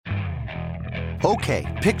Okay,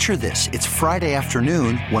 picture this. It's Friday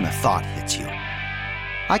afternoon when a thought hits you.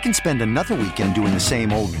 I can spend another weekend doing the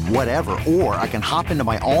same old whatever, or I can hop into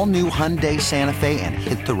my all-new Hyundai Santa Fe and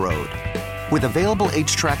hit the road. With available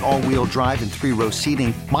H-Track all-wheel drive and 3-row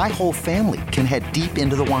seating, my whole family can head deep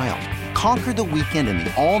into the wild. Conquer the weekend in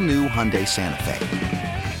the all-new Hyundai Santa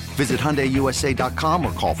Fe. Visit HyundaiUSA.com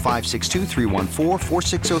or call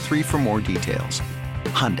 562-314-4603 for more details.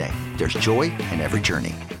 Hyundai, there's joy in every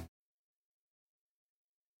journey.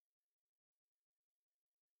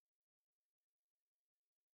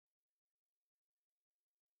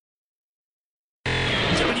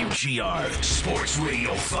 WGR Sports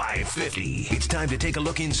Radio 550. It's time to take a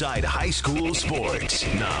look inside high school sports.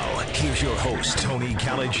 Now, here's your host, Tony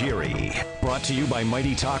Caligiuri. Brought to you by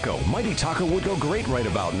Mighty Taco. Mighty Taco would go great right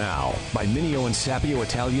about now. By Mineo and Sapio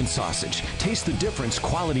Italian Sausage. Taste the difference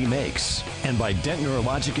quality makes. And by Dent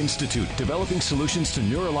Neurologic Institute, developing solutions to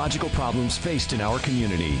neurological problems faced in our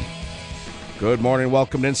community. Good morning.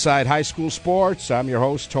 Welcome to Inside High School Sports. I'm your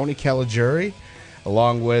host, Tony Caligiuri,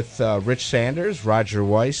 along with Rich Sanders, Roger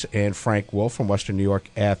Weiss, and Frank Wolf from Western New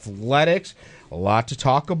York Athletics. A lot to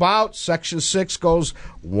talk about. Section 6 goes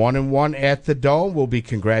 1-1 at the Dome. We'll be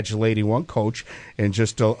congratulating one coach in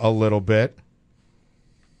just a little bit.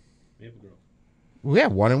 Maple Grove. Yeah,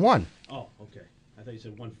 1-1. Oh, okay. I thought you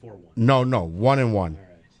said 1-4-1. No, 1-1. All right.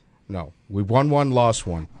 No, we won one, lost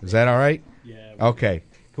one. Is that all right? Yeah. Okay.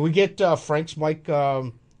 Can we get Frank's mic,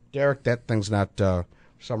 Derek? That thing's not... For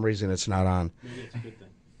some reason, it's not on. Maybe it's a good thing.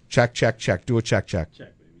 Check. Do a check. Check,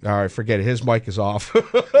 baby. All right, forget it. His mic is off.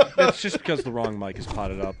 That's just because the wrong mic is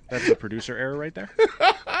potted up. That's a producer error right there.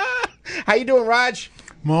 How you doing, Raj?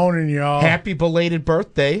 Morning, y'all. Happy belated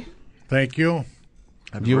birthday. Thank you.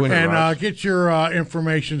 And get your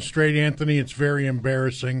information straight, Anthony. It's very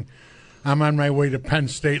embarrassing. I'm on my way to Penn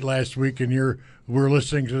State last week, and we're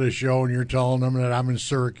listening to the show, and you're telling them that I'm in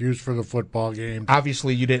Syracuse for the football game.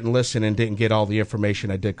 Obviously, you didn't listen and didn't get all the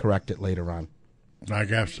information. I did correct it later on. I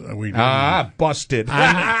guess we did. Busted.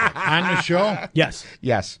 On the show? Yes.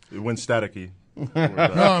 It went staticky. No, it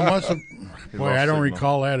must have. Boy, I don't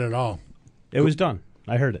recall that at all. It was done.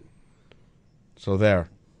 I heard it. So there.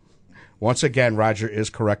 Once again, Roger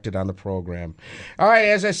is corrected on the program. All right,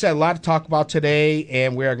 as I said, a lot to talk about today,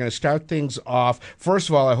 and we are going to start things off. First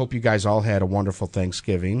of all, I hope you guys all had a wonderful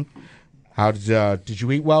Thanksgiving. How did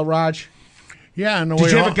you eat well, Raj? Yeah, on the Did way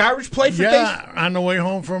you home, have a garbage plate for Yeah, on the way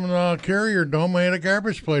home from the Carrier Dome, I had a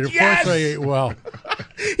garbage plate. Of Yes! course I ate well.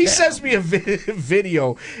 He sends me a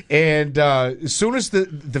video, and as soon as the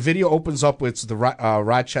video opens up, it's the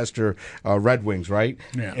Rochester Red Wings, right?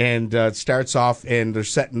 Yeah. And it starts off, and they're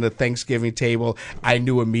setting the Thanksgiving table. I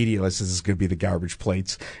knew immediately this is going to be the garbage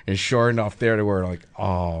plates. And sure enough, there they were, like,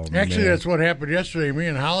 oh, Actually, man. that's what happened yesterday. Me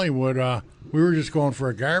and Hollywood, we were just going for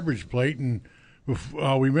a garbage plate, and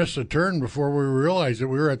we missed a turn before we realized that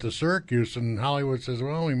we were at the Syracuse, and Hollywood says,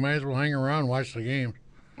 well, we might as well hang around and watch the game.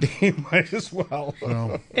 Might as well.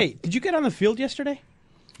 So, Hey, did you get on the field yesterday?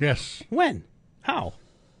 yes, When? How?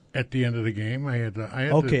 at the end of the game, I had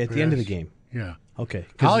Okay, at the end of the game. Yeah. Okay.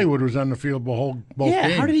 'Cause- Hollywood was on the field both Yeah,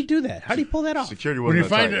 games. how did he do that? How did he pull that off? Security When wasn't you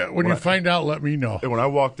that tight. find find out, let me know. When I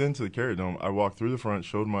walked into the Carrier Dome, I walked through the front,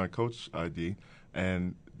 showed my coach ID,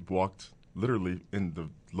 and walked literally in the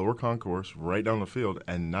lower concourse right down the field,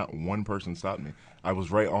 and not one person stopped me. I was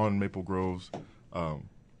right on Maple Groves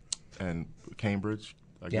and Cambridge.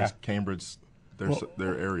 I guess Cambridge,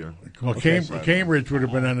 their area. Well, Cambridge would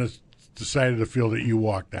have been on the side of the field that you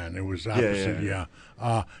walked on. It was opposite. Yeah.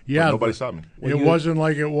 Yeah. But nobody stopped me. It wasn't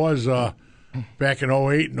like it was back in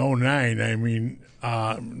 08 and 09. I mean,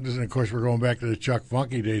 of course, we're going back to the Chuck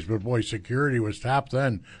Funky days, but boy, security was top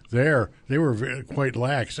then. They were quite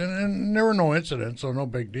lax, and there were no incidents, so no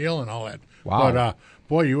big deal and all that. Wow. But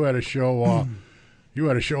boy, you had to show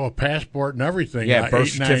a passport and everything. Yeah, birth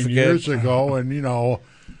 8-9 certificate. years ago, and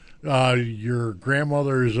your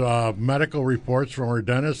grandmother's medical reports from her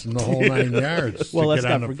dentist and the whole 9 yards. Well, to let's get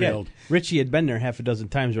not on the forget, field. Richie had been there half a dozen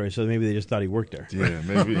times already, so maybe they just thought he worked there. Yeah,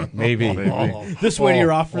 maybe. Maybe. This way to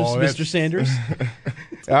your office, that's- Mr. Sanders.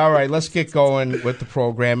 All right, let's get going with the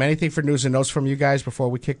program. Anything for news and notes from you guys before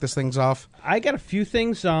we kick this things off? I got a few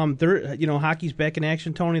things. Hockey's back in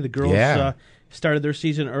action, Tony. The girls started their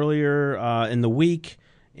season earlier in the week,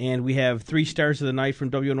 and we have 3 stars of the night from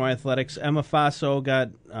WNY Athletics. Emma Faso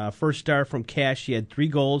got first star from Cash. She had 3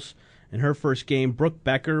 goals in her first game. Brooke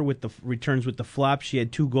Becker returns with the flop. She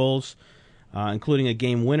had 2 goals, including a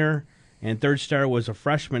game winner. And third star was a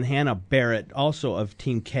freshman, Hannah Barrett, also of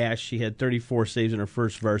Team Cash. She had 34 saves in her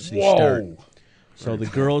first varsity start. So the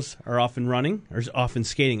girls are off and running, or off and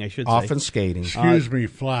skating, I should say. Off and skating. Excuse me,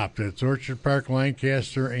 flopped. It's Orchard Park,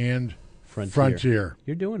 Lancaster, and Frontier.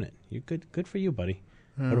 You're doing it. You're good. Good for you, buddy.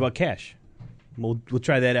 What about Cash? We'll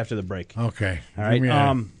try that after the break. Okay. All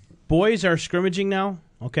right. Boys are scrimmaging now.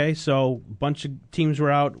 Okay, so a bunch of teams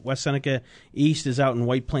were out. West Seneca East is out in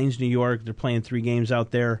White Plains, New York. They're playing 3 games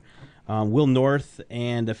out there. Will North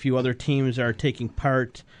and a few other teams are taking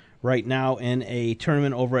part right now in a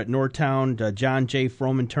tournament over at Northtown, the John J.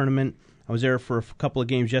 Froman tournament. I was there for a couple of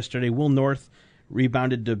games yesterday. Will North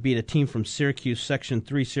rebounded to beat a team from Syracuse, Section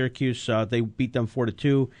 3 Syracuse. They beat them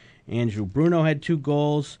 4-2. Andrew Bruno had 2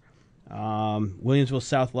 goals. Williamsville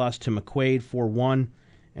South lost to McQuaid 4-1.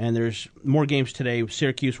 And there's more games today.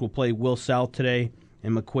 Syracuse will play Will South today,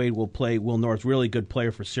 and McQuaid will play Will North. Really good player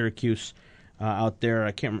for Syracuse out there.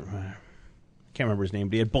 I can't remember his name,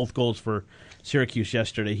 but he had both goals for Syracuse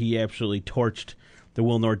yesterday. He absolutely torched the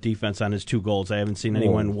Will North defense on his 2 goals. I haven't seen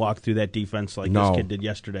anyone walk through that defense like this kid did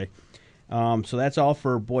yesterday. So that's all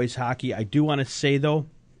for boys hockey. I do want to say, though,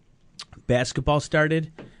 basketball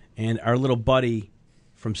started, and our little buddy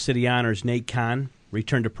from City Honors, Nate Kahn,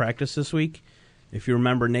 returned to practice this week. If you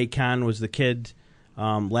remember, Nate Kahn was the kid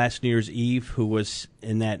last New Year's Eve who was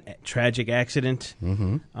in that tragic accident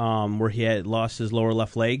where he had lost his lower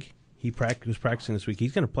left leg. He was practicing this week.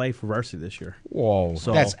 He's going to play for varsity this year. Whoa,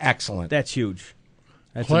 so that's excellent. That's huge.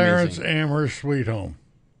 That's Clarence amazing. Amherst Sweet Home.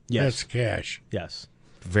 Yes. That's Cash. Yes.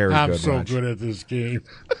 Very I'm good, so Raj. good at this game.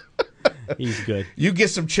 He's good. You get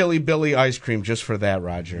some Chili Billy ice cream just for that,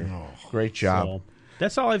 Roger. Great job. So,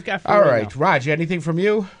 that's all I've got for all you right, now. Raj, anything from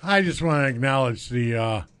you? I just want to acknowledge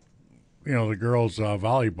the girls'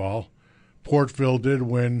 volleyball. Portville did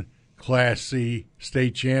win Class C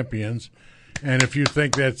state champions, and if you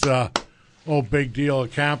think that's big deal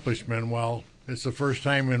accomplishment, well, it's the first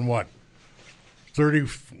time in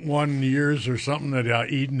 31 years or something that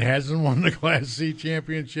Eden hasn't won the Class C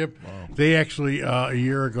championship. Wow. They actually a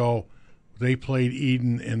year ago they played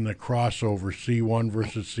Eden in the crossover C1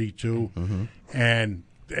 versus C2, and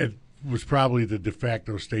it was probably the de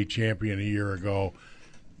facto state champion a year ago.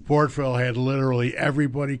 Portville had literally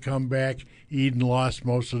everybody come back. Eden lost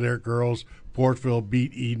most of their girls. Portville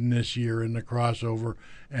beat Eden this year in the crossover,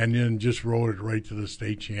 and then just rode it right to the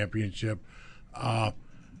state championship.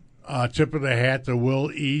 Tip of the hat to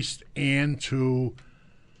Will East and to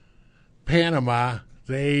Panama.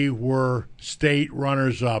 They were state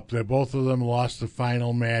runners-up. Both of them lost the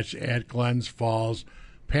final match at Glens Falls.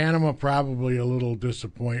 Panama probably a little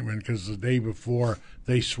disappointment because the day before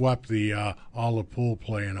they swept all the pool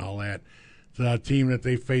play and all that. The team that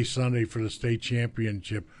they faced Sunday for the state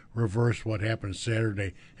championship reversed what happened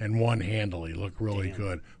Saturday and won handily. Looked really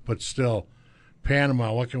good. But still,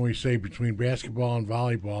 Panama, what can we say? Between basketball and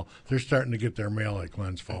volleyball, they're starting to get their mail at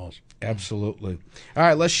Glens Falls. Absolutely. All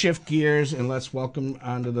right, let's shift gears and let's welcome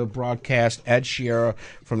onto the broadcast Ed Sierra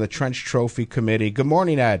from the Trench Trophy Committee. Good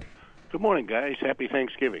morning, Ed. Good morning, guys. Happy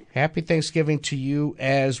Thanksgiving. Happy Thanksgiving to you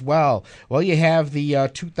as well. Well, you have the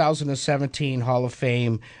 2017 Hall of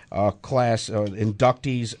Fame class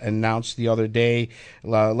inductees announced the other day.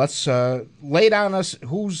 Let's lay it on us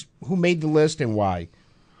who made the list and why.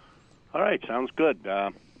 All right, sounds good.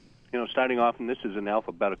 Starting off, and this is in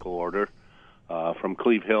alphabetical order, from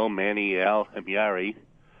Cleve Hill, Manny Al-Hemyari.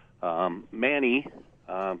 Manny,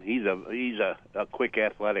 he's a quick,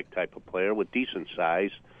 athletic type of player with decent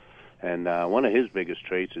size. And one of his biggest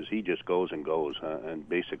traits is he just goes and goes, and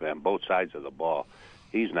basically on both sides of the ball.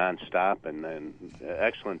 He's nonstop and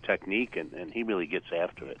excellent technique, and he really gets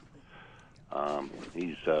after it.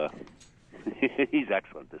 He's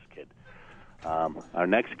excellent, this kid. Our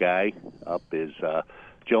next guy up is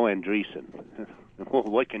Joe Andreessen.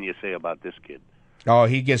 What can you say about this kid? Oh,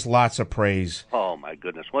 he gets lots of praise. Oh, my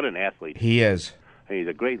goodness, what an athlete. He is. He's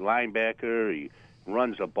a great linebacker. He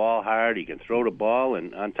runs the ball hard. He can throw the ball,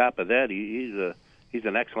 and on top of that, he's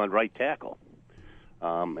an excellent right tackle.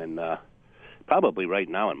 And probably right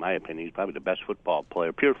now, in my opinion, he's probably the best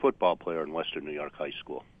pure football player in Western New York high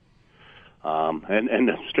school. And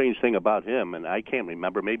the strange thing about him, and I can't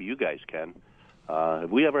remember, maybe you guys can,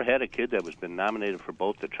 have we ever had a kid that was been nominated for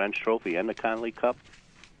both the Trench Trophy and the Conley Cup?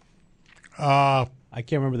 I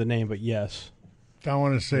can't remember the name, but yes. I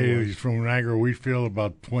want to say he's from Niagara Wheatfield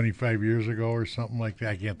about 25 years ago or something like that.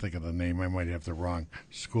 I can't think of the name. I might have the wrong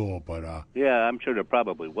school, but yeah, I'm sure there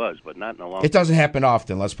probably was, but not in a long time. It doesn't happen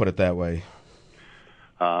often, let's put it that way.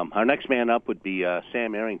 Our next man up would be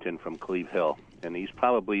Sam Arrington from Cleve Hill, and he's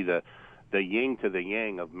probably the yin to the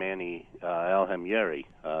yang of Manny Al-Hemyari.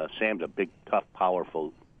 Sam's a big, tough,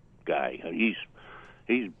 powerful guy.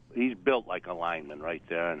 He's built like a lineman right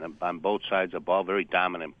there, and on both sides of the ball, very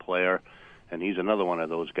dominant player. And he's another one of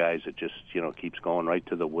those guys that just, keeps going right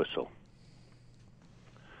to the whistle.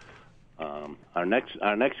 Our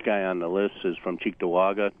next guy on the list is from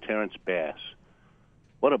Cheektowaga, Terrence Bass.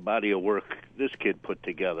 What a body of work this kid put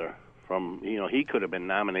together. He could have been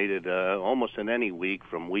nominated almost in any week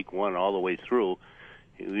from week 1 all the way through.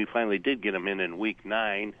 We finally did get him in week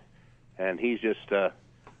 9, and he's just a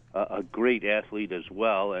great athlete as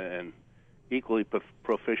well, and equally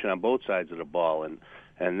proficient on both sides of the ball.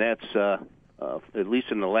 And that's at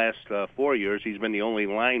least in the last 4 years, he's been the only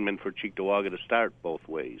lineman for Cheektowaga to start both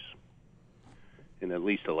ways in at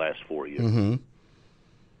least the last 4 years. Mm-hmm.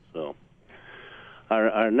 So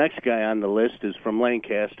our next guy on the list is from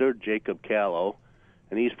Lancaster, Jacob Callow,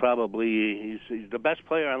 and he's the best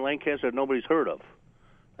player on Lancaster nobody's heard of.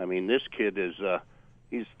 I mean, this kid is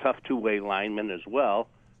he's a tough two-way lineman as well.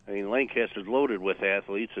 I mean, Lancaster's loaded with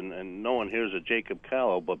athletes, and no one hears of Jacob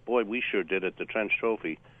Callow, but boy, we sure did at the Trench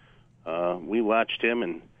Trophy. We watched him,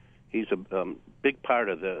 and he's a big part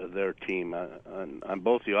of their team on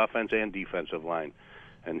both the offense and defensive line.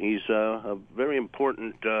 And he's a very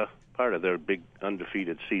important part of their big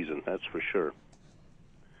undefeated season, that's for sure.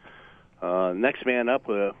 Next man up,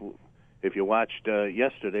 if you watched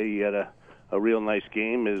yesterday, he had a real nice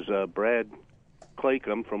game, is Brad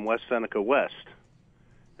Claycomb from West Seneca West.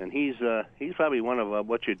 And he's probably one of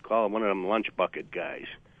what you'd call one of them lunch bucket guys.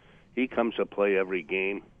 He comes to play every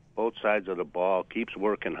game, both sides of the ball, keeps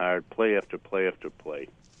working hard, play after play after play.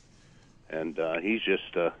 And he's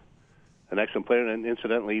just an excellent player. And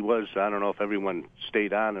incidentally, he was, I don't know if everyone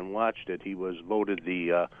stayed on and watched it, he was voted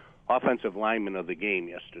the offensive lineman of the game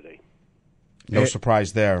yesterday. No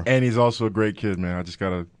surprise there. And he's also a great kid, man. I just got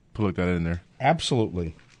to put that in there.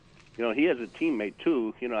 Absolutely. He has a teammate,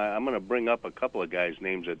 too. I'm going to bring up a couple of guys'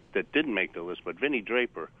 names that didn't make the list, but Vinny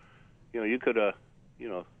Draper, you could,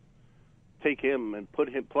 take him and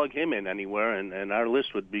plug him in anywhere, and our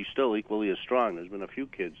list would be still equally as strong. There's been a few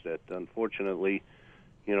kids that, unfortunately,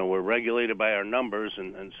 were regulated by our numbers,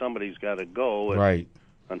 and somebody's got to go. And right.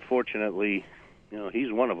 Unfortunately,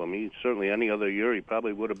 he's one of them. He certainly, any other year, he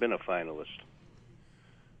probably would have been a finalist.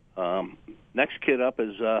 Next kid up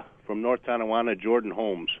is from North Tonawanda, Jordan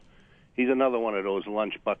Holmes. He's another one of those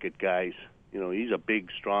lunch bucket guys. He's a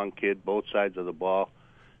big, strong kid, both sides of the ball,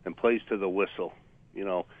 and plays to the whistle.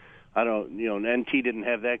 NT didn't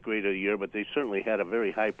have that great a year, but they certainly had a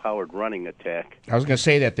very high-powered running attack. I was going to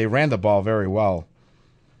say that they ran the ball very well.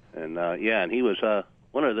 And and he was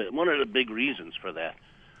one of the big reasons for that.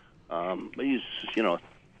 But he's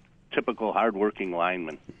typical hard-working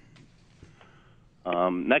lineman.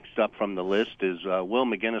 Next up from the list is Will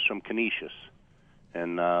McGinnis from Canisius.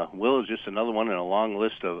 And Will is just another one in a long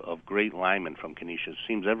list of great linemen from Canisius.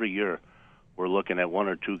 Seems every year we're looking at one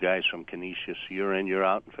or two guys from Canisius year in, year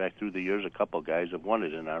out. In fact, through the years, a couple guys have won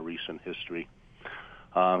it in our recent history.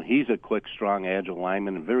 He's a quick, strong, agile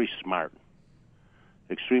lineman and very smart,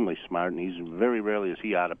 extremely smart, and he's very rarely is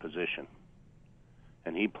he out of position.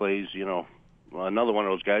 And he plays, another one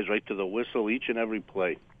of those guys right to the whistle each and every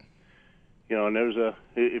play. And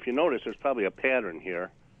if you notice, there's probably a pattern here.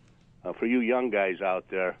 For you young guys out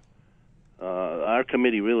there, our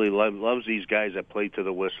committee really loves these guys that play to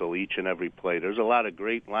the whistle each and every play. There's a lot of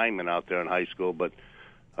great linemen out there in high school, but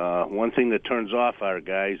one thing that turns off our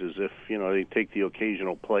guys is if they take the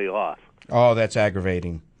occasional play off. Oh, that's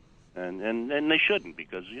aggravating. And they shouldn't,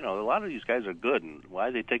 because a lot of these guys are good, and why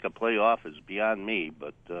they take a play off is beyond me.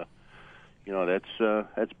 But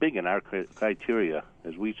that's big in our criteria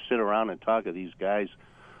as we sit around and talk to these guys.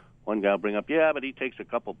 One guy will bring up, but he takes a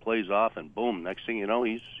couple plays off, and boom, next thing you know,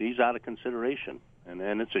 he's out of consideration.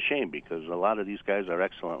 And it's a shame, because a lot of these guys are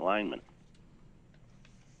excellent linemen.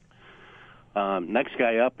 Next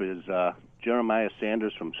guy up is Jeremiah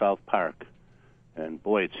Sanders from South Park. And,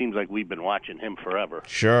 boy, it seems like we've been watching him forever.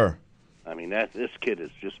 Sure. I mean, this kid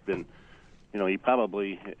has just been, he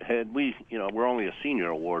probably, we're only a senior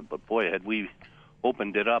award, but, boy, had we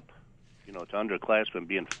opened it up, to underclassmen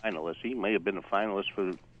being finalists, he may have been a finalist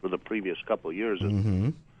for the previous couple of years.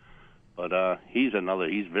 Mm-hmm. But he's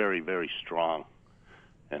very, very strong,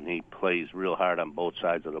 and he plays real hard on both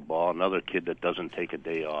sides of the ball. Another kid that doesn't take a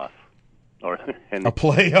day off. A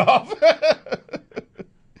play off?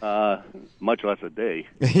 Much less a day.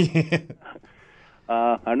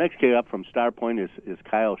 Our next kid up from Star Point is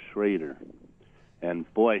Kyle Schrader.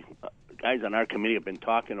 And, boy, guys on our committee have been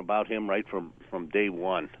talking about him right from day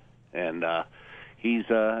one. And he's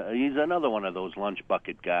another one of those lunch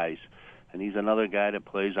bucket guys. And he's another guy that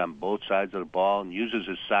plays on both sides of the ball and uses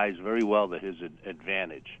his size very well to his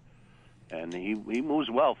advantage. And he moves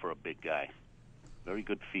well for a big guy. Very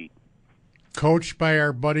good feet. Coached by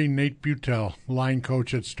our buddy Nate Butel, line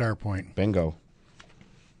coach at Star Point. Bingo.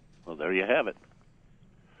 Well, there you have it.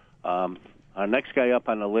 Our next guy up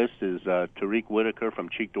on the list is Tariq Whitaker from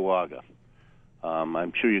Cheektowaga.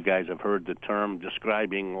 I'm sure you guys have heard the term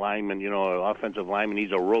describing lineman, an offensive lineman.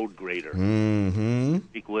 He's a road grader. Mm-hmm.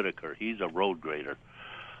 Tariq Whitaker, he's a road grader.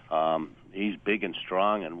 He's big and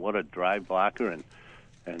strong, and what a drive blocker,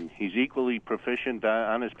 and he's equally proficient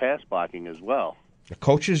on his pass blocking as well. The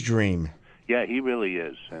coach's dream. Yeah, he really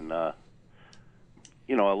is. And,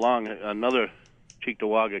 along another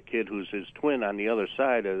Cheektowaga kid who's his twin on the other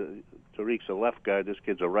side, Tariq's a left guard, this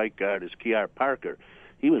kid's a right guard, is Kiar Parker.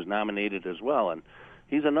 He was nominated as well, and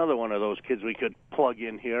he's another one of those kids we could plug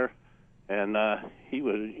in here, and he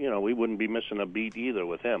was, we wouldn't be missing a beat either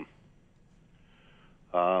with him.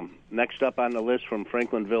 Next up on the list from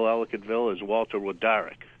Franklinville, Ellicottville, is Walter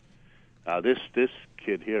Wodarick. This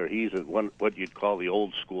kid here, he's what you'd call the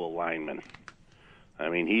old school lineman. I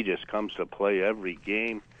mean, he just comes to play every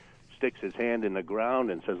game, sticks his hand in the ground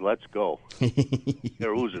and says, "Let's go."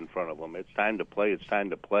 Care who's in front of him. It's time to play. It's time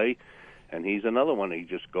to play. And he's another one. He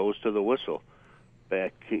just goes to the whistle.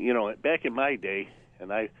 Back in my day,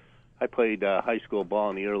 and I played high school ball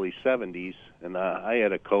in the early 70s, and I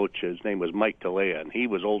had a coach. His name was Mike Talea, and he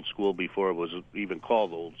was old school before it was even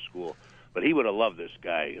called old school. But he would have loved this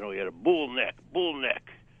guy. He had a bull neck.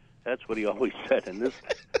 That's what he always said. And this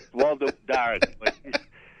Walter Wodarick,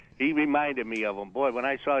 he reminded me of him. Boy, when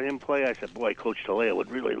I saw him play, I said, boy, Coach Talea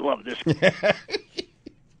would really love this guy.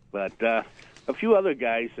 But a few other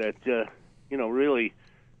guys that, really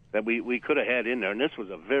that we could have had in there, and this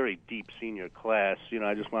was a very deep senior class.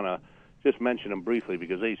 I just want to mention them briefly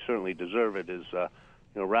because they certainly deserve it, is,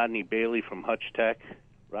 Rodney Bailey from Hutch Tech,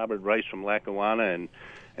 Robert Rice from Lackawanna,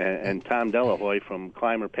 and Tom Delahoy from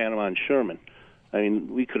Clymer, Panama, and Sherman. I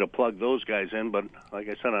mean, we could have plugged those guys in, but like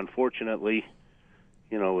I said, unfortunately,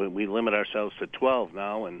 we limit ourselves to 12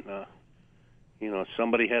 now, and,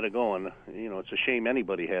 somebody had to go, and, it's a shame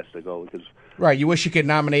anybody has to go. Because right, you wish you could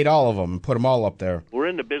nominate all of them and put them all up there. We're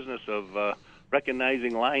in the business of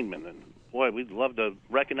recognizing linemen, and, boy, we'd love to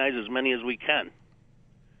recognize as many as we can.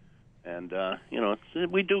 And,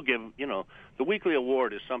 we do give, the weekly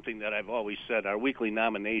award is something that I've always said. Our weekly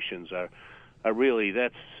nominations are really,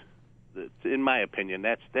 in my opinion,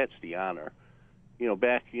 that's the honor.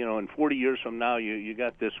 Back, in 40 years from now, you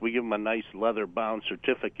got this, we give them a nice leather-bound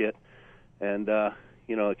certificate, and, a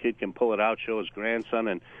kid can pull it out, show his grandson,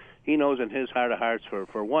 and he knows in his heart of hearts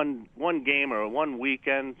for one game or one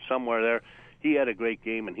weekend somewhere there, he had a great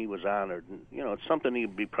game and he was honored. And, it's something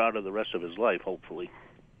he'd be proud of the rest of his life, hopefully.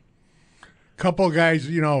 Couple guys,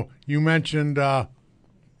 you mentioned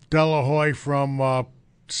Delahoy from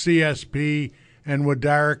CSP and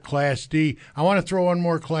Wodarick, Class D. I want to throw one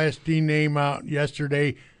more Class D name out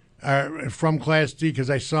yesterday from Class D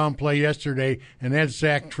because I saw him play yesterday, and that's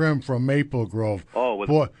Zach Trim from Maple Grove. Oh,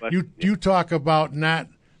 boy, you talk about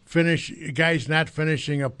guys not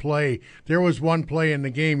finishing a play. There was one play in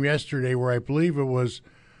the game yesterday where I believe it was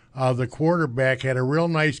the quarterback had a real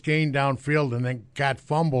nice gain downfield and then got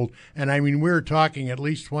fumbled. And, I mean, we were talking at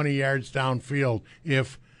least 20 yards downfield.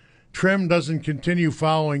 If Trim doesn't continue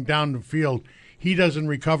following down the field, he doesn't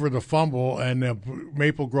recover the fumble, and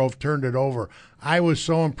Maple Grove turned it over. I was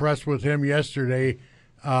so impressed with him yesterday.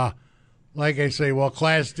 Like I say, well,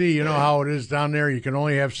 Class D, you know how it is down there. You can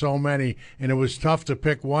only have so many, and it was tough to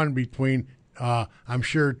pick one between, I'm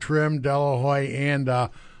sure, Trim, Delahoy, and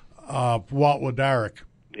Walt Wodarick.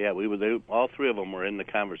 Yeah, all three of them were in the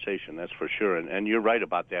conversation, that's for sure. And you're right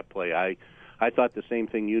about that play. I thought the same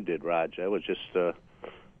thing you did, Raj. It was just, a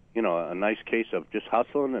nice case of just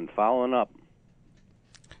hustling and following up.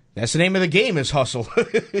 That's the name of the game, is hustle.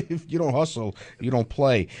 If you don't hustle, you don't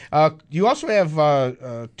play. You also have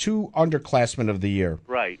two underclassmen of the year.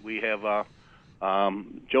 Right. We have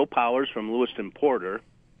Joe Powers from Lewiston Porter.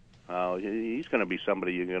 He's going to be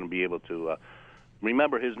somebody you're going to be able to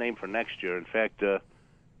remember his name for next year. In fact,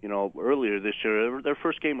 earlier this year, their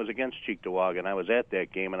first game was against Cheektowaga, and I was at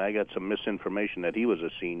that game, and I got some misinformation that he was a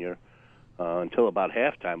senior until about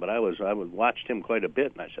halftime. But I watched him quite a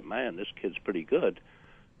bit, and I said, man, this kid's pretty good.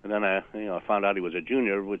 And then I found out he was a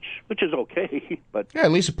junior, which is okay. But yeah,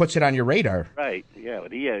 at least it puts it on your radar. Right. Yeah,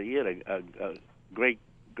 but he had a great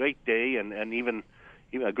day and even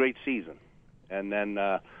a great season. And then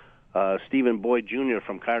Stephen Boyd Jr.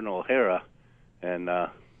 from Cardinal O'Hara, and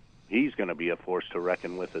he's going to be a force to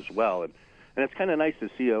reckon with as well. And it's kind of nice to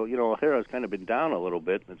see. O'Hara's kind of been down a little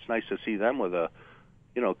bit. It's nice to see them with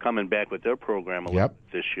coming back with their program a little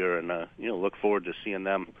bit this year, and look forward to seeing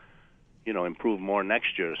them. Improve more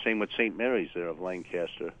next year. Same with St. Mary's there of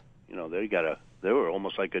Lancaster. They were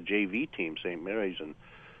almost like a JV team, St. Mary's, and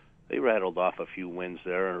they rattled off a few wins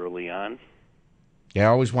there early on. Yeah,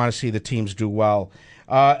 I always want to see the teams do well.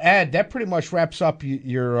 Ed, that pretty much wraps up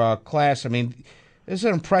your class. I mean, this is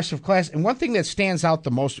an impressive class. And one thing that stands out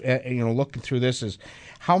the most, looking through this, is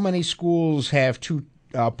how many schools have two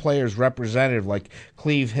players representative, like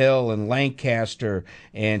Cleve Hill and Lancaster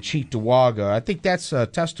and Cheektowaga. I think that's a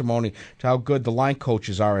testimony to how good the line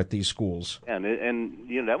coaches are at these schools. And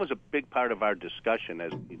that was a big part of our discussion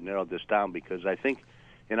as we narrowed this down, because I think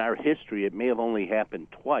in our history it may have only happened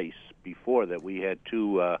twice before that we had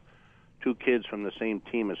two kids from the same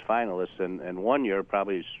team as finalists, and one year,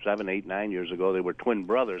 probably 7, 8, 9 years ago, they were twin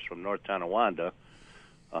brothers from North Tonawanda.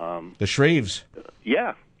 The Shreves.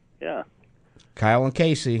 Yeah. Kyle and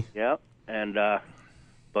Casey. Yeah, and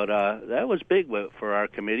but that was big for our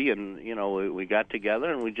committee, and we got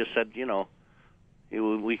together and we just said,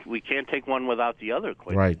 we can't take one without the other.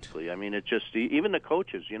 Quite frankly. I mean, it just even the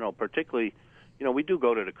coaches, particularly, we do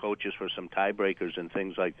go to the coaches for some tiebreakers and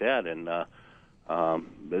things like that, and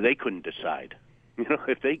they couldn't decide.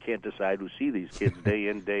 If they can't decide, who see these kids day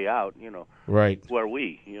in, day out, right? Who are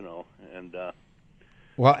we? And.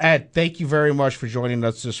 Well, Ed, thank you very much for joining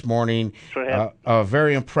us this morning. A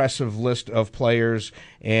very impressive list of players,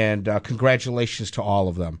 and congratulations to all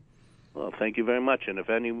of them. Well, thank you very much. And if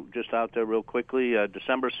any, just out there real quickly,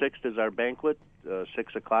 December 6th is our banquet,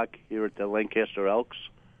 6 o'clock here at the Lancaster Elks.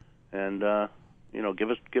 And,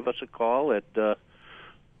 give us a call at,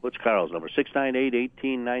 what's Carl's number?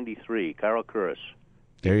 698-1893, Carl Curris.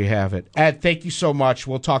 There you have it. Ed, thank you so much.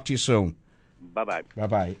 We'll talk to you soon. Bye-bye.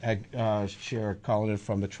 Bye-bye. Chair calling in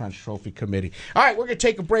from the Trench Trophy Committee. All right, we're going to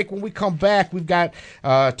take a break. When we come back, we've got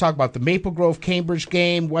talk about the Maple Grove-Cambridge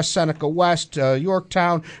game, West Seneca West,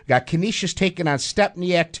 Yorktown. We've got Canisius taking on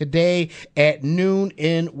Stepniak today at noon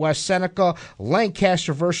in West Seneca.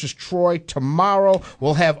 Lancaster versus Troy tomorrow.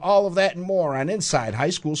 We'll have all of that and more on Inside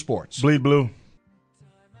High School Sports. Bleed blue.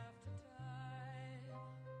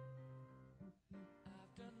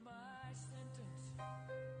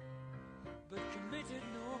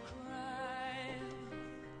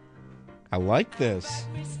 I like this.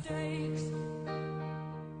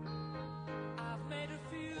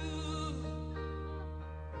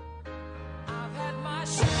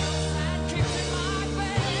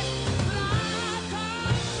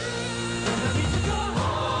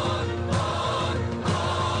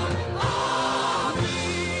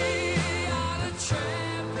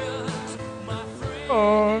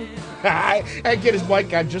 I get his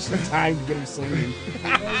mic on just in time to get him singing.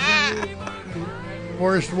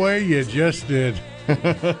 Worst way, you just did.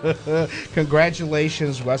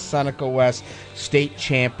 Congratulations, West Seneca West, state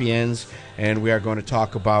champions. And we are going to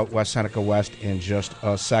talk about West Seneca West in just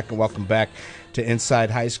a second. Welcome back to Inside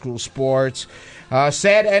High School Sports.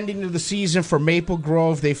 Sad ending to the season for Maple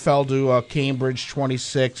Grove. They fell to Cambridge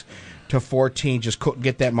 26-14. Just couldn't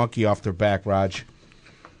get that monkey off their back, Raj.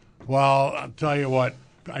 Well, I'll tell you what.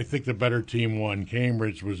 I think the better team won.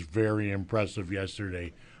 Cambridge was very impressive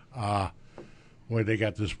yesterday. Boy, they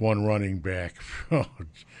got this one running back.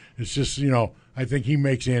 It's just, I think he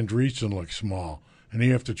makes Andreessen look small. And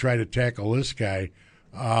you have to try to tackle this guy.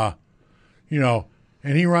 And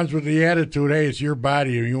he runs with the attitude, hey, it's your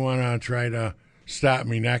body. If you want to try to stop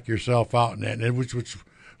me, knock yourself out. And that, which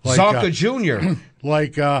like Zonka Jr.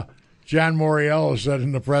 Like John Moriello said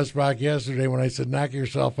in the press box yesterday when I said, knock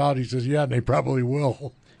yourself out, he says, yeah, and they probably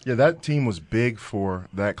will. Yeah, that team was big for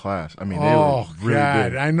that class. I mean, they were really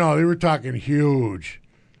God, big. I know. They were talking huge.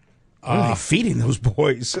 What are they feeding those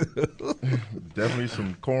boys? Definitely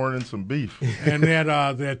some corn and some beef. And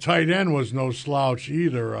that tight end was no slouch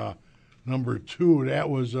either. Number 2, that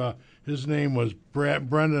was his name was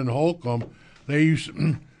Brendan Holcomb. They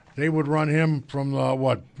would run him from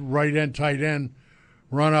the right end, tight end,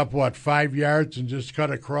 run up 5 yards and just cut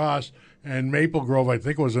across. And Maple Grove, I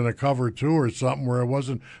think, was in a cover 2 or something where it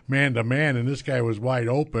wasn't man-to-man, and this guy was wide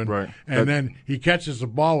open. Right. And then he catches the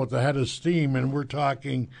ball with the head of steam, and we're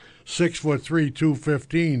talking 6'3",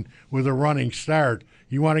 215 with a running start.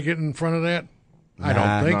 You want to get in front of that? I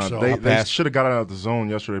don't think so. They should have got out of the zone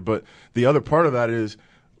yesterday. But the other part of that is,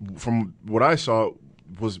 from what I saw,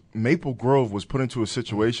 was Maple Grove was put into a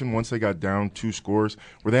situation once they got down 2 scores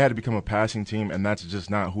where they had to become a passing team, and that's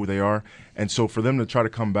just not who they are. And so for them to try to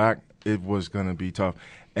come back, it was going to be tough.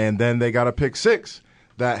 And then they got a pick 6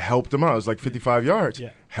 that helped them out. It was like 55 yards. Yeah.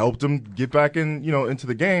 Helped them get back in, into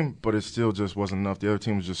the game, but it still just wasn't enough. The other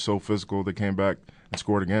team was just so physical. They came back and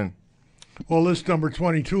scored again. Well, list number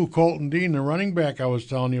 22, Colton Dean, the running back I was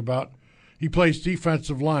telling you about, he plays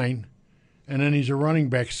defensive line, and then he's a running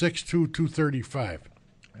back, 6'2", 235.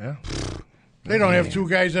 Yeah. They don't have 2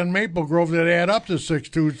 guys on Maple Grove that add up to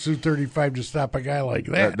 6'2", 235 to stop a guy like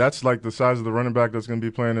that. That's like the size of the running back that's going to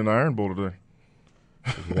be playing in the Iron Bowl today.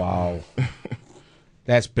 Wow.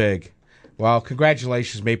 That's big. Well,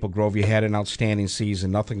 congratulations, Maple Grove. You had an outstanding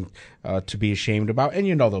season. Nothing to be ashamed about. And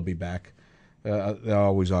you know they'll be back. They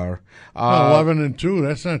always are. 11-2.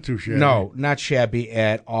 That's not too shabby. No, not shabby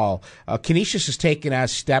at all. Canisius is taking on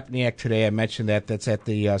Stepniak today. I mentioned that. That's at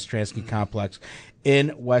the Stransky Complex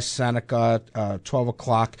in West Seneca, 12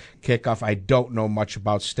 o'clock kickoff. I don't know much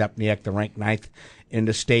about Stepniak. They're ranked 9th in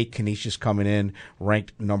the state. Canisius coming in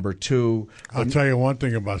ranked number 2. I'll tell you one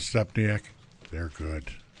thing about Stepniak. They're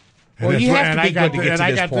good. Well, you have to be good to get to this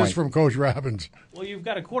point. And I got this from Coach Robbins. Well, you've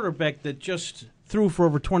got a quarterback that just threw for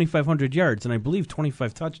over 2,500 yards and I believe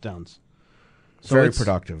 25 touchdowns. So very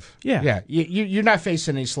productive. Yeah. You're not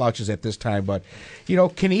facing any slouches at this time, but,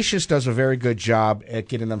 Canisius does a very good job at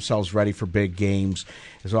getting themselves ready for big games.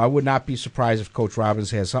 So I would not be surprised if Coach Robbins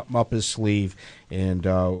has something up his sleeve. And,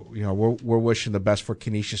 we're wishing the best for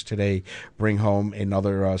Canisius today. Bring home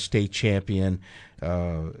another state champion.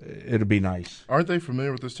 It'll be nice. Aren't they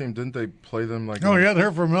familiar with this team? Didn't they play them yeah,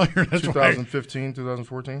 they're familiar. That's 2015,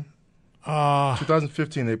 2014?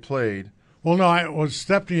 2015 they played. Well, no, it was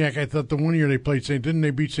Stepniak. I thought the one year they played didn't they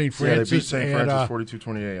beat St. Francis? Yeah, they beat St. Francis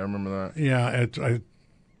 42-28. I remember that. Yeah, I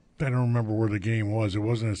don't remember where the game was. It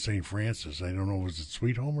wasn't at St. Francis. I don't know. Was it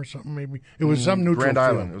Sweet Home or something maybe? It was some neutral Grand field.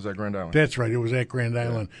 Island. It was at Grand Island. That's right. It was at Grand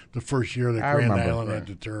Island the first year that Grand Island had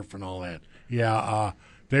the turf and all that. Yeah,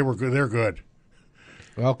 they were good. They're good.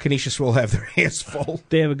 Well, Canisius will have their hands full.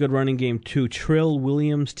 They have a good running game, too. Trill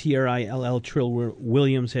Williams, Trill. Trill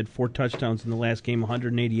Williams had 4 touchdowns in the last game,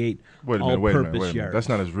 188 all-purpose yards. That's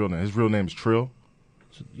not his real name. His real name is Trill?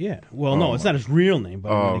 Yeah. Well, no, it's not his real name,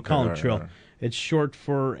 but they call him Trill. Right. It's short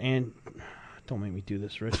for don't make me do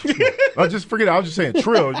this, Rich. I just forget. I was just saying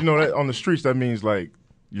Trill. That on the streets, that means,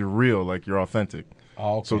 you're real, you're authentic.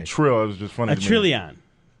 Oh, okay. So Trill is just funny to me. Trillion.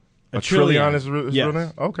 A Trillion is his yes. real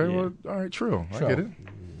name? Okay, well, all right, Trill. I get it.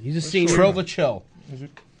 He's a senior. Trill the chill.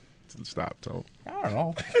 Stop, Toe. I don't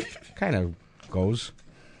know. Kind of goes.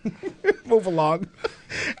 Move along.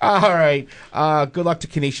 All right. Good luck to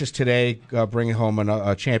Canisius today, bringing home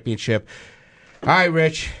a championship. All right,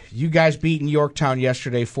 Rich. You guys beating Yorktown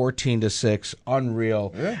yesterday, 14-6.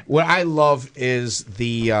 Unreal. Yeah. What I love is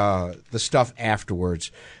the stuff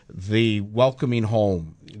afterwards, the welcoming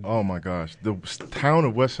home. Oh my gosh, the town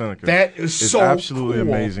of West Seneca. That is so absolutely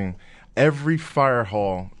cool. Amazing. Every fire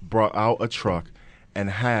hall brought out a truck and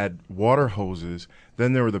had water hoses.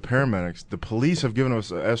 Then there were the paramedics. The police have given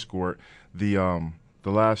us an escort. The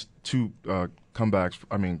last 2 comebacks.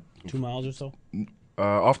 2 miles or so.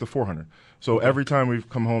 Off the 400. So every time we've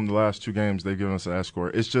come home, the last 2 games, they've given us an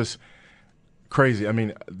escort. It's just crazy.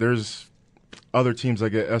 There's other teams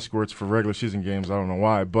that get escorts for regular season games. I don't know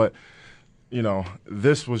why, but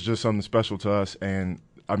this was just something special to us. And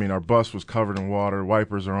our bus was covered in water.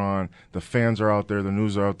 Wipers are on. The fans are out there. The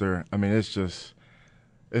news are out there. It's just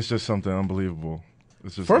something unbelievable.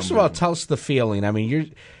 First of all, tell us the feeling.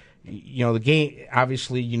 The game,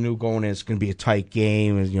 obviously you knew going in it's going to be a tight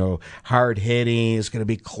game, hard hitting, it's going to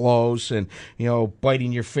be close and,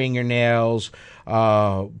 biting your fingernails.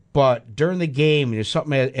 But during the game, there's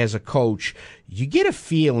something as a coach, you get a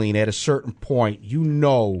feeling at a certain point,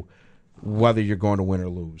 whether you're going to win or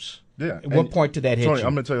lose. Yeah. At what point did that hit Tony, you?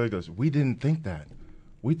 I'm going to tell you like this. We didn't think that.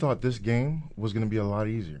 We thought this game was going to be a lot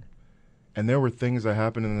easier. And there were things that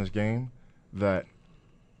happened in this game that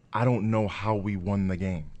I don't know how we won the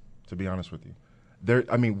game, to be honest with you.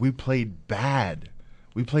 We played bad.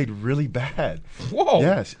 We played really bad. Whoa.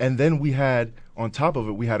 Yes. And then on top of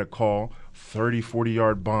it, we had a call, 30,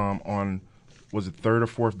 40-yard bomb on, was it 3rd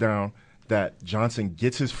or 4th down, that Johnson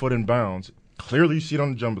gets his foot in bounds. Clearly you see it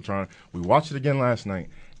on the Jumbotron. We watched it again last night.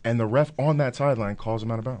 And the ref on that sideline calls him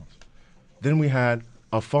out of bounds. Then we had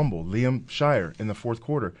a fumble. Liam Shire in the 4th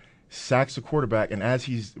quarter sacks the quarterback, and as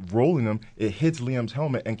he's rolling him, it hits Liam's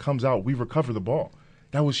helmet and comes out. We recover the ball.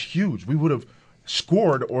 That was huge. We would have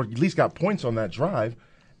scored or at least got points on that drive,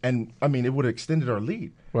 and, it would have extended our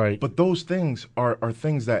lead. Right. But those things are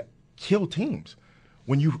things that kill teams.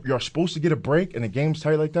 When you're supposed to get a break and a game's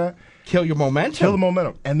tight like that. Kill your momentum. Kill the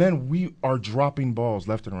momentum. And then we are dropping balls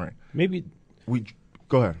left and right.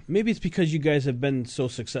 Go ahead. Maybe it's because you guys have been so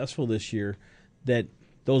successful this year that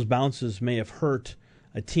those bounces may have hurt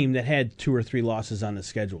a team that had 2 or 3 losses on the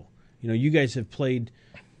schedule. You guys have played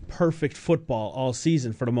perfect football all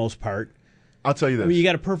season for the most part. I'll tell you this. You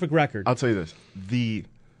got a perfect record. I'll tell you this. The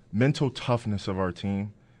mental toughness of our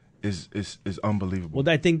team is unbelievable.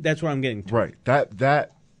 Well, I think that's what I'm getting to. Right.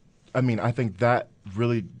 I think that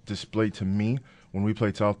really displayed to me when we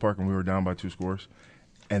played South Park and we were down by 2 scores,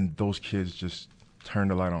 and those kids just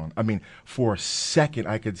turned the light on. For a second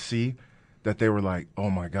I could see that they were like,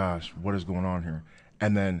 oh my gosh, what is going on here?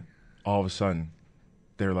 And then all of a sudden,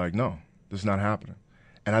 they're like, no, this is not happening.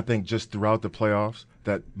 And I think just throughout the playoffs,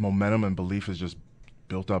 that momentum and belief is just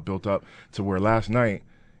built up to where last night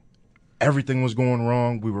everything was going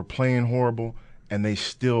wrong. We were playing horrible, and they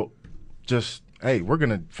still just, hey, we're going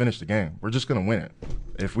to finish the game. We're just going to win it.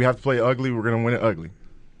 If we have to play ugly, we're going to win it ugly.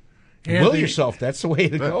 Will yourself. That's the way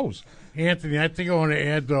it goes. Anthony, I think I want to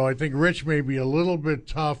add, though, I think Rich may be a little bit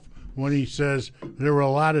tough when he says there were a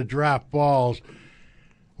lot of drop balls.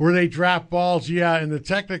 Were they drop balls? Yeah, in the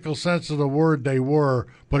technical sense of the word, they were.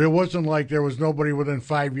 But it wasn't like there was nobody within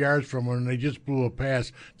 5 yards from them and they just blew a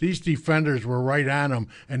pass. These defenders were right on them,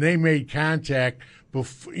 and they made contact.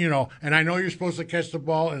 And I know you're supposed to catch the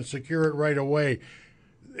ball and secure it right away.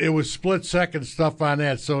 It was split-second stuff on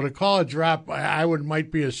that. So to call it drop,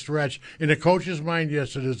 might be a stretch. In the coach's mind,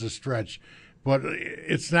 yes, it is a stretch. But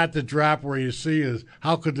it's not the drop where you see is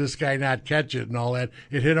how could this guy not catch it and all that.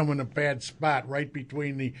 It hit him in a bad spot right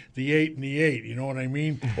between the 8 and the 8. You know what I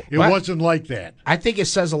mean? It wasn't like that. I think it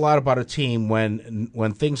says a lot about a team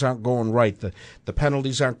when things aren't going right. The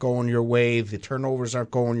penalties aren't going your way, the turnovers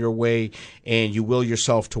aren't going your way, and you will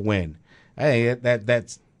yourself to win. I think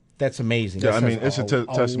that's amazing. Yeah, it's a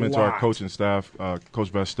testament to our coaching staff,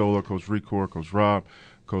 Coach Bastola, Coach Recor, Coach Rob,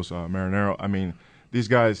 Coach Marinero. I mean, these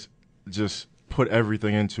guys just put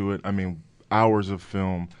everything into it. I mean, hours of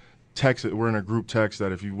film, text. We're in a group text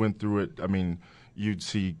that if you went through it, I mean, you'd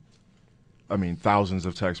see, thousands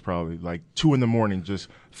of texts probably, like 2 a.m, just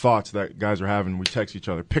thoughts that guys are having. We text each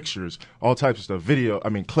other, pictures, all types of stuff, video,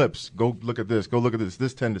 clips. Go look at this,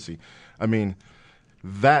 this tendency.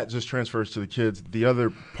 That just transfers to the kids. The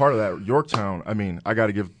other part of that, Yorktown, I got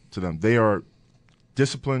to give to them. They are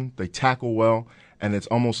disciplined, they tackle well, and it's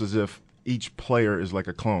almost as if each player is like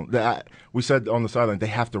a clone. We said on the sideline, they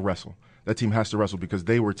have to wrestle. That team has to wrestle because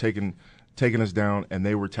they were taking us down, and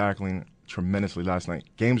they were tackling tremendously last night.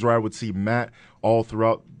 Games where I would see Matt all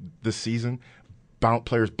throughout this season,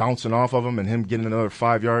 players bouncing off of him and him getting another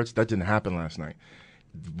 5 yards. That didn't happen last night.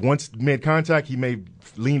 Once made contact, he may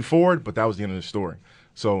lean forward, but that was the end of the story.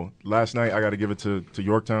 So last night, I got to give it to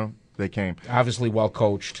Yorktown. They came. Obviously well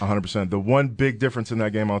coached. 100%. The one big difference in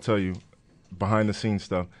that game, I'll tell you, behind-the-scenes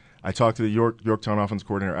stuff, I talked to the Yorktown offense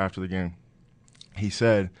coordinator after the game. He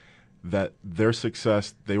said that their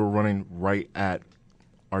success, they were running right at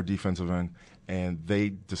our defensive end, and they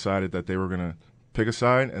decided that they were going to pick a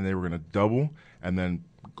side and they were going to double and then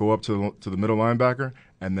go up to the middle linebacker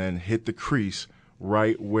and then hit the crease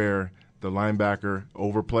right where the linebacker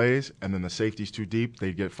overplays, and then the safety's too deep.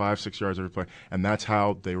 They get 5-6 yards every play, and that's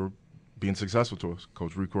how they were being successful to us.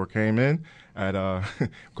 Coach Recor came in at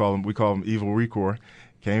we call him Evil Recor.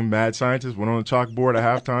 Came mad scientist, went on the chalkboard at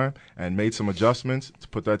halftime and made some adjustments to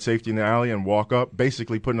put that safety in the alley and walk up,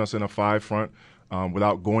 basically putting us in a 5 front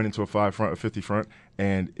without going into a 5 front, a 50 front,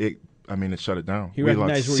 and it shut it down. He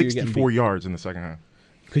recognized where 64 yards in the second half.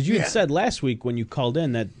 Because you had said last week when you called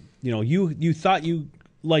in that you thought you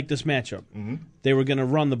liked this matchup. Mm-hmm. They were going to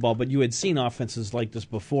run the ball, but you had seen offenses like this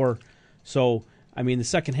before. So, the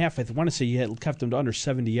second half, I want to say you had kept them to under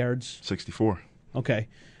 70 yards. 64. Okay.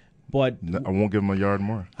 But I won't give them a yard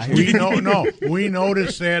more. We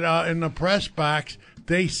noticed that in the press box,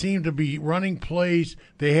 they seemed to be running plays.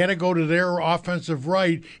 They had to go to their offensive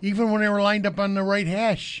right, even when they were lined up on the right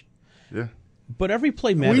hash. Yeah. But every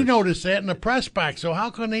play matters. We noticed that in the press box. So how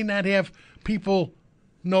can they not have people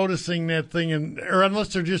noticing that thing, or unless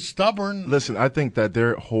they're just stubborn? Listen, I think that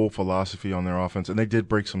their whole philosophy on their offense, and they did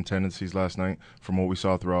break some tendencies last night from what we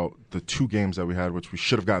saw throughout the 2 games that we had, which we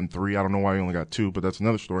should have gotten 3. I don't know why we only got 2, but that's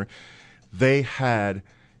another story. They had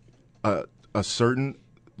a certain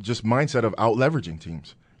just mindset of out-leveraging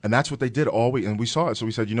teams, and that's what they did all week, and we saw it. So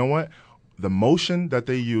we said, you know what? The motion that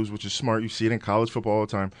they use, which is smart, you see it in college football all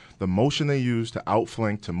the time, the motion they use to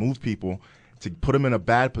outflank, to move people, to put them in a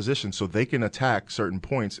bad position so they can attack certain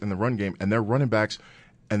points in the run game, and their running backs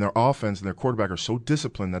and their offense and their quarterback are so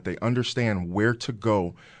disciplined that they understand where to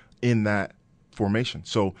go in that formation.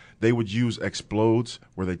 So they would use explodes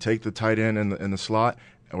where they take the tight end in the slot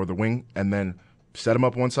or the wing and then set them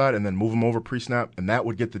up one side and then move them over pre-snap, and that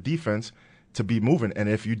would get the defense to be moving. And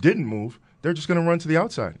if you didn't move, they're just going to run to the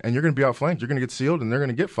outside, and you're going to be outflanked. You're going to get sealed, and they're going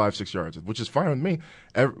to get 5-6 yards, which is fine with me.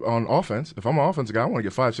 On offense, if I'm an offensive guy, I want to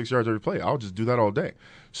get 5-6 yards every play. I'll just do that all day.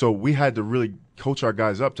 So we had to really coach our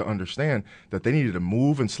guys up to understand that they needed to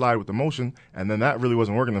move and slide with the motion, and then that really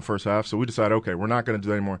wasn't working in the first half. So we decided, okay, we're not going to do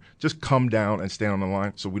that anymore. Just come down and stand on the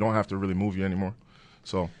line so we don't have to really move you anymore.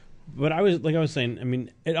 So, but I was saying,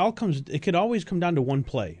 it could always come down to one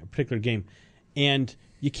play, a particular game, and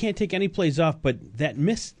you can't take any plays off, but that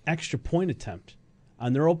missed extra point attempt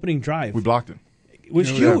on their opening drive. We blocked it. was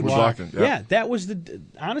huge. Yeah, that was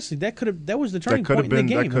honestly that was the turning point in the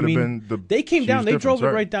game. That could have been the they came down, they drove it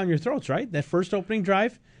right down your throats, right? That first opening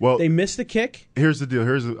drive. Well, they missed the kick. Here's the deal.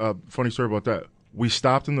 Here's a funny story about that. We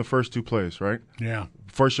stopped in the first 2 plays, right? Yeah.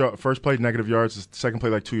 First play, negative yards. The second play,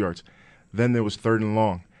 like 2 yards. Then there was 3rd and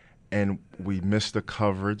long, and we missed the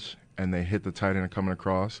coverage, and they hit the tight end coming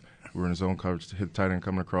across. We were in zone coverage to hit the tight end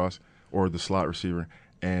coming across, or the slot receiver,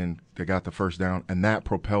 and they got the first down, and that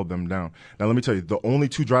propelled them down. Now, let me tell you, the only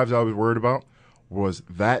 2 drives I was worried about was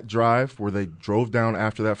that drive where they drove down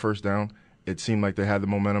after that first down. It seemed like they had the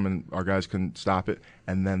momentum, and our guys couldn't stop it.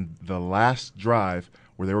 And then the last drive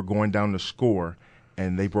where they were going down to score,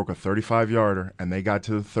 and they broke a 35-yarder, and they got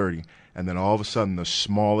to the 30. And then all of a sudden, the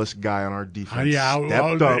smallest guy on our defense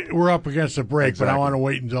stepped up. We're up against the break, Exactly. but I want to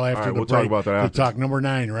wait until after the we'll break talk about that after. to talk number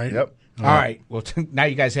 9, right? Yep. All right. Well, now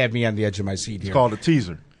you guys have me on the edge of my seat here. It's called a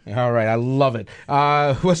teaser. All right, I love it.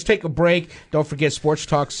 Let's take a break. Don't forget, Sports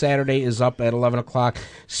Talk Saturday is up at 11 o'clock.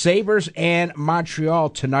 Sabres and Montreal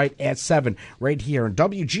tonight at 7, right here on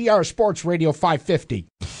WGR Sports Radio 550.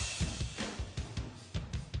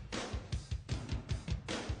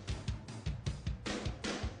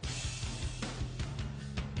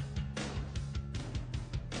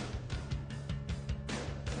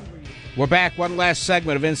 We're back. One last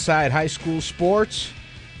segment of Inside High School Sports.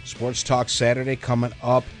 Sports Talk Saturday coming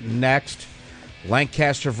up next.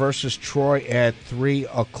 Lancaster versus Troy at 3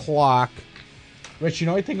 o'clock. Rich, you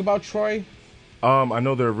know anything about Troy? I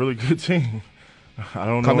know they're a really good team. I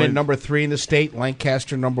don't know. Come in number 3 in the state.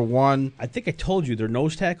 Lancaster number 1. I think I told you their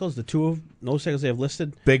nose tackles, the 2 of nose tackles they have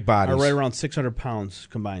listed, big bodies, are right around 600 pounds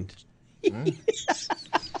combined.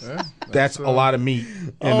 That's a lot of meat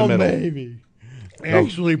in the middle. Maybe.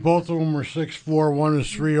 Actually, both of them are 6'4". One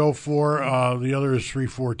is 304. The other is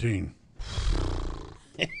 314.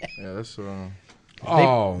 Yeah, that's. Man!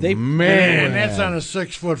 And that's on a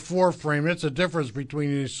 6'4" frame. It's a difference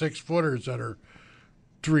between these 6-footers that are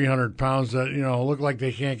 300 pounds that look like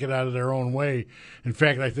they can't get out of their own way. In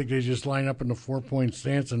fact, I think they just line up in the 4-point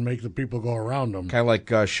stance and make the people go around them. Kind of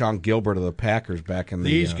like Sean Gilbert of the Packers back in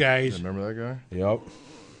these guys. Remember that guy? Yep.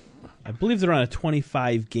 I believe they're on a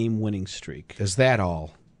 25-game winning streak. Is that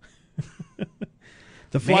all?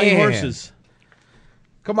 The Flying Horses.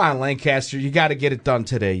 Come on, Lancaster. You got to get it done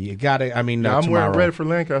today. You got to, I'm tomorrow. wearing red for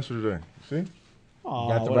Lancaster today. See? Oh,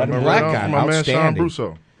 got the red and black on. My man Sean Outstanding.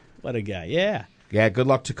 Brusso. What a guy, yeah. Yeah, good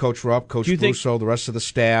luck to Coach Rupp, Coach Brusso, the rest of the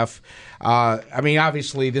staff.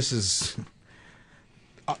 Obviously, this is...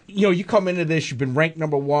 you come into this, you've been ranked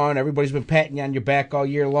number 1. Everybody's been patting you on your back all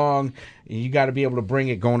year long. You got to be able to bring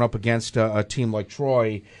it going up against a team like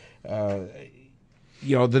Troy. The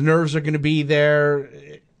nerves are going to be there.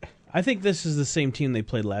 I think this is the same team they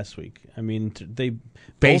played last week. I mean, they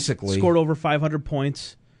basically scored over 500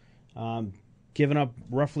 points, giving up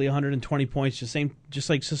roughly 120 points, just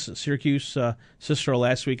like Syracuse Cicero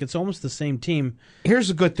last week. It's almost the same team. Here's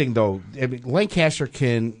a good thing, though. Lancaster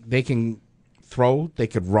can throw, they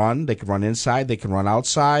could run inside, they can run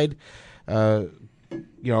outside. They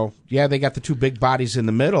got the 2 big bodies in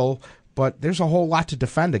the middle, but there's a whole lot to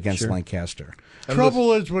defend against Lancaster.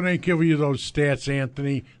 Trouble is when they give you those stats,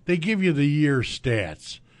 Anthony, they give you the year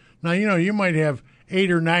stats. Now, you might have 8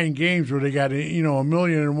 or 9 games where they got,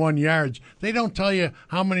 1,000,001 yards. They don't tell you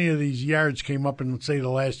how many of these yards came up in, say, the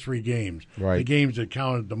last 3 games. Right. The games that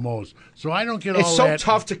counted the most. So I don't get all that. It's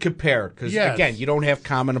so tough to compare because, again, you don't have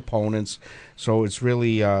common opponents. So it's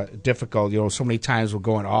really difficult. So many times we're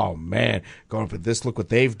going, oh, man, going up at this, look what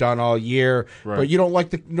they've done all year. Right. But you don't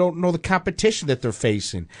know the competition that they're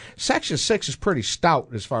facing. Section 6 is pretty stout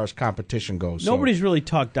as far as competition goes. Nobody's really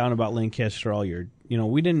talked down about Lancaster all year.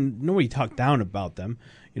 Nobody talked down about them.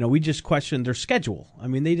 We just questioned their schedule. I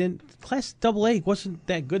mean, they didn't. Class AA wasn't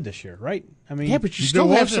that good this year, right? I mean, yeah, but you still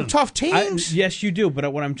have some tough teams. Yes, you do.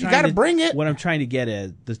 But what I'm trying, you got to bring it. What I'm trying to get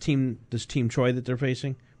at this team Troy that they're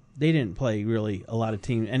facing, they didn't play really a lot of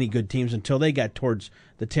any good teams until they got towards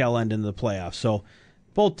the tail end in the playoffs. So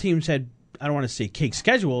both teams had, I don't want to say cake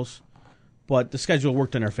schedules, but the schedule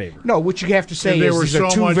worked in their favor. No, what you have to say is these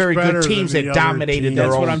are 2 very good teams that dominated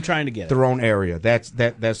That's what I'm trying to get at. Their own area. That's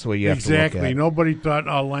the way you have to look at it. Exactly. Nobody thought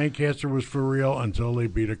Lancaster was for real until they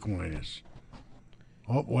beat Aquinas.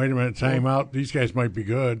 Oh, wait a minute. Time out. These guys might be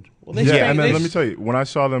good. Well, and then let me tell you, when I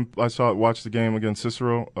watched the game against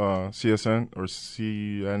Cicero, CSN or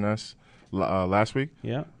CNS last week.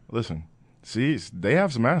 Yeah. Listen, they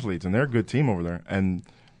have some athletes, and they're a good team over there. And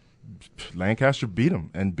Lancaster beat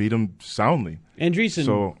them soundly.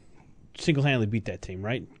 Andreessen single-handedly beat that team,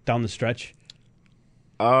 right? Down the stretch.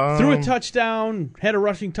 Threw a touchdown, had a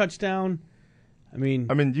rushing touchdown. I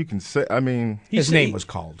mean, you can say. His name was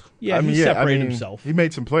called. Yeah, he separated himself. He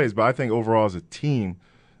made some plays, but I think overall as a team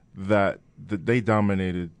that they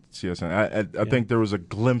dominated CSN. I think there was a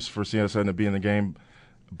glimpse for CSN to be in the game,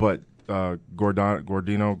 but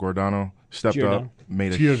Giordano stepped up,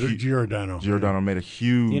 made a Giordano made a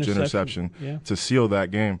huge interception to seal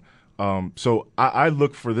that game. So I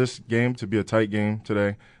look for this game to be a tight game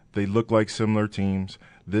today. They look like similar teams.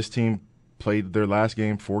 This team played their last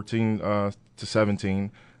game 14-17,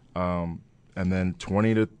 and then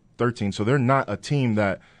 20-13. So they're not a team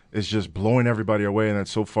that is just blowing everybody away and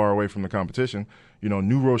that's so far away from the competition.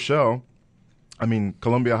 New Rochelle,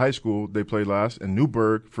 Columbia High School, they played last, and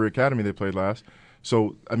Newburgh Free Academy, they played last.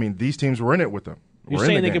 So, these teams were in it with them. You're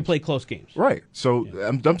saying they can play close games. Right. So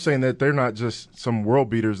I'm saying that they're not just some world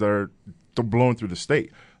beaters that are blowing through the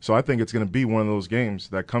state. So I think it's going to be one of those games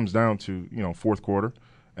that comes down to, fourth quarter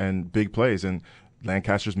and big plays. And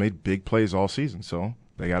Lancaster's made big plays all season, so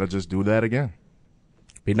they got to just do that again.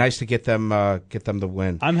 Be nice to get them the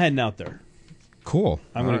win. I'm heading out there. Cool.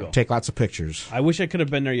 I'm going to go. Take lots of pictures. I wish I could have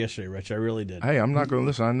been there yesterday, Rich. I really did. Hey, I'm not going to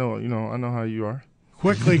listen. I know how you are.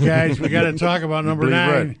 Quickly, guys, we got to talk about number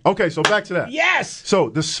 9. Okay, so back to that. Yes! So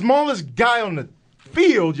the smallest guy on the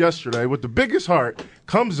field yesterday with the biggest heart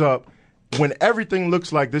comes up when everything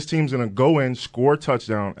looks like this team's going to go in, score a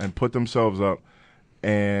touchdown, and put themselves up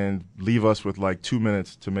and leave us with like 2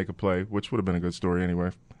 minutes to make a play, which would have been a good story anyway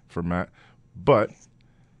for Matt. But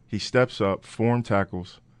he steps up, form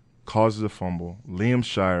tackles, causes a fumble. Liam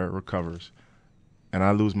Shire recovers, and I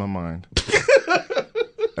lose my mind.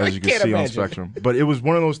 As you can see on Spectrum. But it was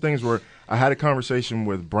one of those things where I had a conversation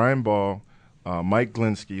with Brian Ball, Mike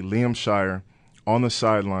Glinsky, Liam Shire on the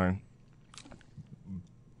sideline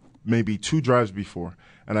maybe 2 drives before.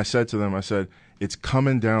 And I said to them, it's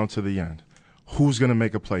coming down to the end. Who's going to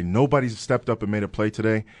make a play? Nobody's stepped up and made a play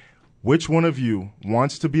today. Which one of you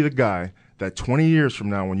wants to be the guy that 20 years from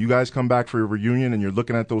now, when you guys come back for your reunion and you're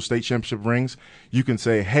looking at those state championship rings, you can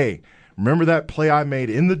say, hey, remember that play I made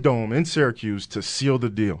in the Dome in Syracuse to seal the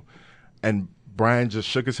deal? And Brian just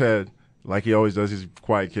shook his head like he always does. He's a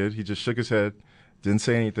quiet kid. He just shook his head, didn't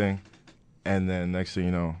say anything, and then next thing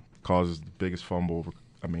you know, causes the biggest fumble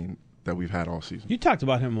that we've had all season. You talked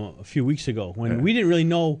about him a few weeks ago when we didn't really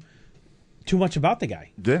know too much about the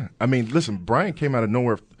guy. Yeah. Listen, Brian came out of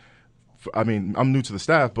nowhere. I'm new to the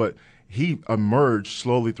staff, but he emerged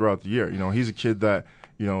slowly throughout the year. He's a kid that,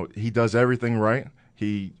 he does everything right.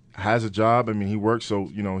 He has a job. He works, so,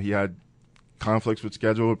 he had conflicts with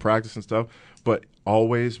schedule and practice and stuff, but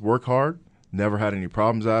always work hard, never had any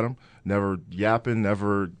problems at him, never yapping,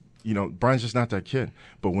 never, Brian's just not that kid.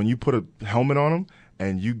 But when you put a helmet on him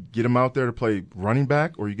and you get him out there to play running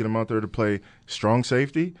back or you get him out there to play strong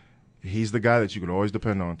safety, he's the guy that you could always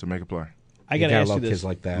depend on to make a play. I got to ask you this. Kids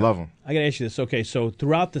like that. Love him. I got to ask you this. Okay, so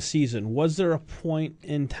throughout the season, was there a point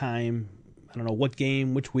in time, I don't know what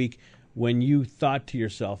game, which week, when you thought to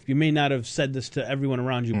yourself, you may not have said this to everyone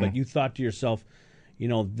around you, but you thought to yourself,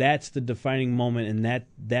 that's the defining moment, and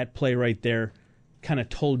that play right there kind of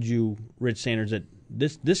told you, Rich Sanders, that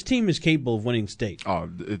this team is capable of winning state? Oh,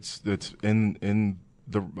 it's in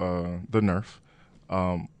the Nerf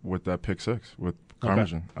with that pick six with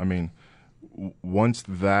Carmagen. Okay. Once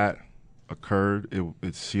that occurred,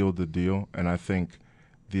 it sealed the deal, and I think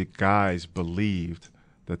the guys believed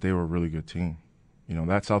that they were a really good team.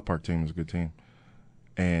 That South Park team was a good team.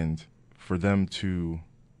 And for them to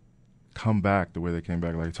come back the way they came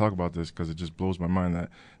back, like, talk about this because it just blows my mind that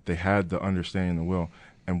they had the understanding, the will.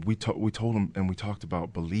 And we told them, and we talked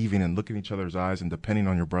about believing and looking each other's eyes and depending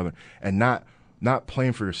on your brother and not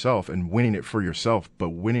playing for yourself and winning it for yourself,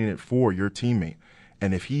 but winning it for your teammate.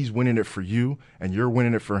 And if he's winning it for you and you're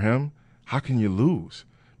winning it for him, how can you lose?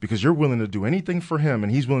 Because you're willing to do anything for him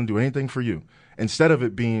and he's willing to do anything for you. Instead of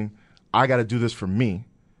it being, I got to do this for me,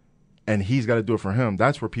 and he's got to do it for him.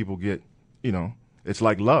 That's where people get, it's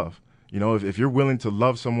like love. If you're willing to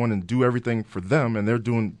love someone and do everything for them, and they're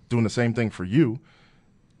doing the same thing for you,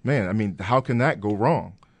 man, how can that go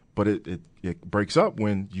wrong? But it breaks up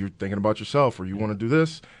when you're thinking about yourself, or you want to do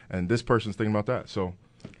this, and this person's thinking about that. So,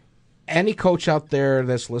 any coach out there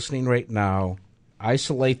that's listening right now,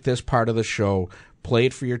 isolate this part of the show. Play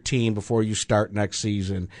it for your team before you start next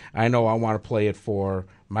season. I know I want to play it for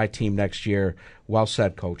my team next year. Well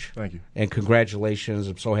said, Coach. Thank you. And congratulations.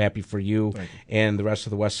 I'm so happy for you and the rest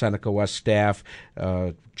of the West Seneca West staff.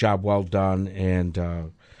 Job well done,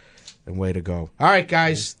 and way to go. All right,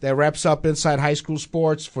 guys, that wraps up Inside High School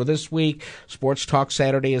Sports for this week. Sports Talk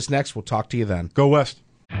Saturday is next. We'll talk to you then. Go West.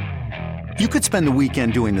 You could spend the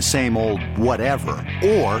weekend doing the same old whatever,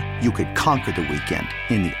 or you could conquer the weekend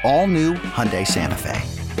in the all-new Hyundai Santa Fe.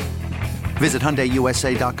 Visit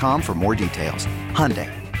HyundaiUSA.com for more details. Hyundai,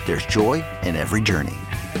 there's joy in every journey.